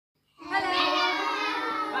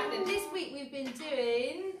been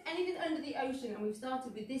doing anything under the ocean, and we've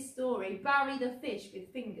started with this story, Barry the Fish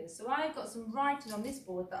with Fingers. So I've got some writing on this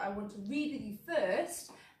board that I want to read with you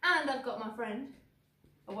first, and I've got my friend.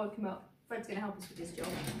 I woke him up. Fred's going to help us with this job.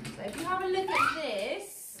 So if you have a look at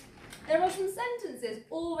this, there are some sentences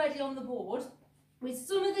already on the board with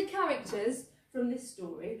some of the characters from this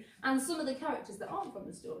story and some of the characters that aren't from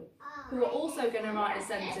the story, who are also going to write a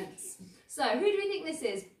sentence. So who do we think this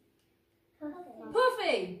is?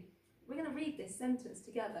 Puffy! We're going to read this sentence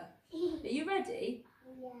together. Are you ready?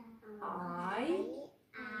 Yeah. I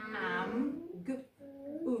am good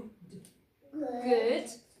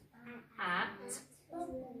at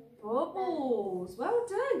bubbles. Well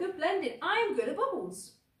done, good blending. I'm good at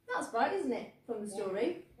bubbles. That's right, isn't it, from the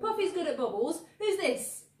story? Puffy's good at bubbles. Who's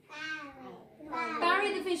this?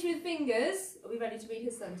 Barry the Fish with Fingers. Are we ready to read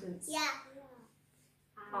his sentence? Yeah.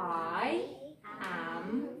 I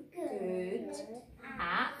am good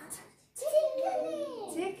at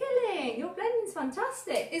tickling. Your blending's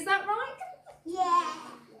fantastic. Is that right? Yeah.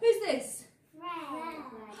 Who's this? Fred.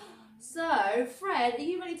 So, Fred, are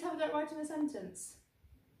you ready to have a go at writing a sentence?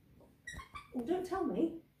 Oh, don't tell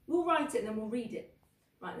me. We'll write it and then we'll read it.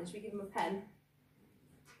 Right then, should we give him a pen?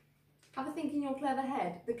 Have a think in your clever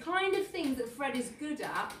head. The kind of things that Fred is good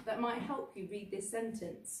at that might help you read this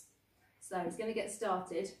sentence. So, he's going to get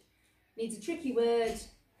started. Needs a tricky word.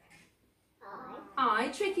 I.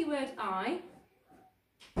 Tricky word I.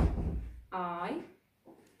 I.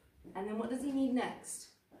 And then what does he need next?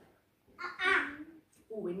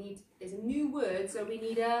 Oh, there's a new word, so we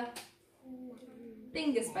need a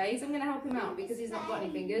finger space. I'm going to help him out because he's not got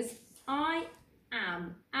any fingers. I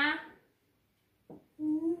am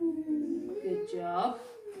good job.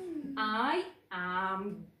 I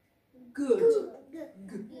am good.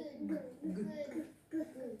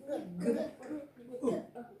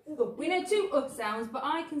 We know two sounds, but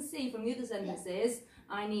I can see from the other sentences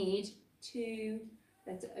I need two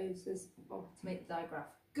letter O's to make the digraph.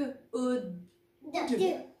 Good.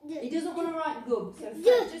 He doesn't want to write good, so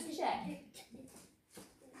Fred, just check.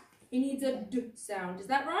 He needs a d sound. Is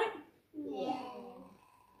that right? Yeah.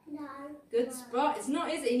 No. Good spot. It's not,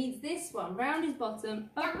 is it? He needs this one. Round his bottom,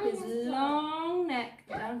 up his long neck,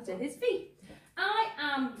 down to his feet. I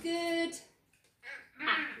am good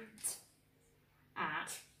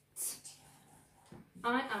at.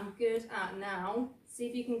 I am good at. Now, see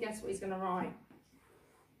if you can guess what he's going to write.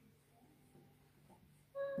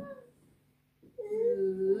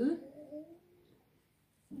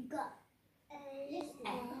 Got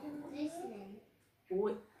listening.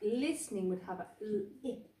 Or listening would have a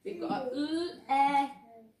we've got a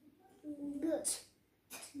Good.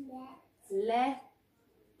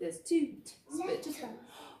 There's two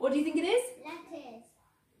what do you think it is? Letters.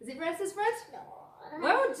 Is it letters, Fred? No.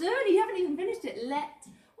 Well done, you haven't even finished it.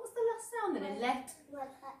 What's the last sound then? Let.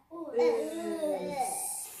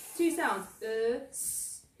 Two sounds.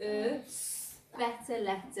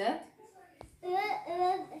 Letter.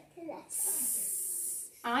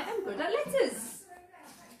 I am good at letters.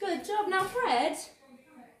 Good job. Now, Fred,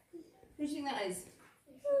 who do you think that is?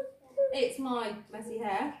 It's my messy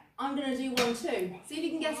hair. I'm going to do one too. See if you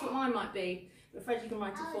can guess what mine might be. But Fred, you can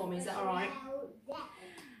write it for me. Is that all right?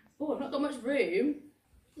 Oh, I've not got much room.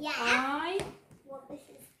 Yeah. What this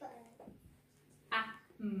is for?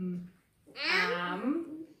 Am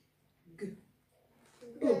good.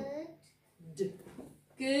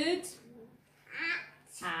 Good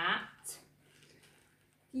at.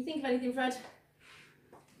 Can you think of anything, Fred?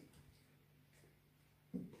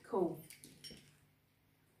 Cool.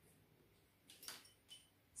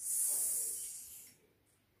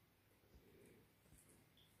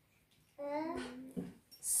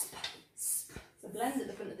 So blend at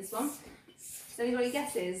the front of this one. So anybody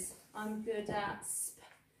guesses? I'm good at.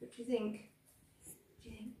 What do you think?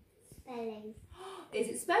 Spelling. Is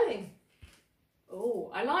it spelling?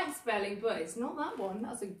 Oh, I like spelling, but it's not that one.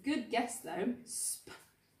 That's a good guess, though. It's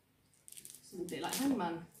a bit like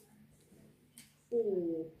hangman.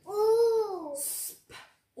 Or. Oh.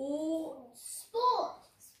 Or. Sport.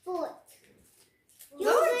 Well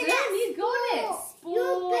done, you got it. Sport.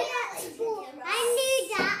 You're good at sport. I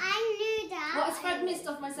knew that. What has Fred missed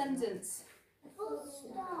off my sentence? Full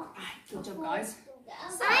stop. Good job, guys.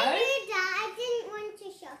 So, I knew that. I didn't want to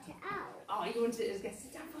shout it out. oh, you wanted to guess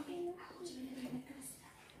it down for me.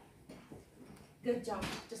 Good job.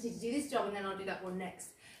 Just need to do this job and then I'll do that one next.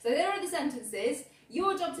 So there are the sentences.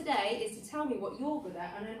 Your job today is to tell me what you're good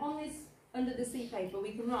at, and then on this, under the C paper,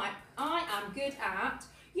 we can write, I am good at.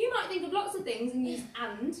 You might think of lots of things and use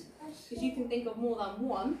and, because you can think of more than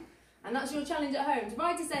one. And that's your challenge at home, to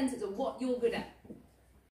write a sentence of what you're good at.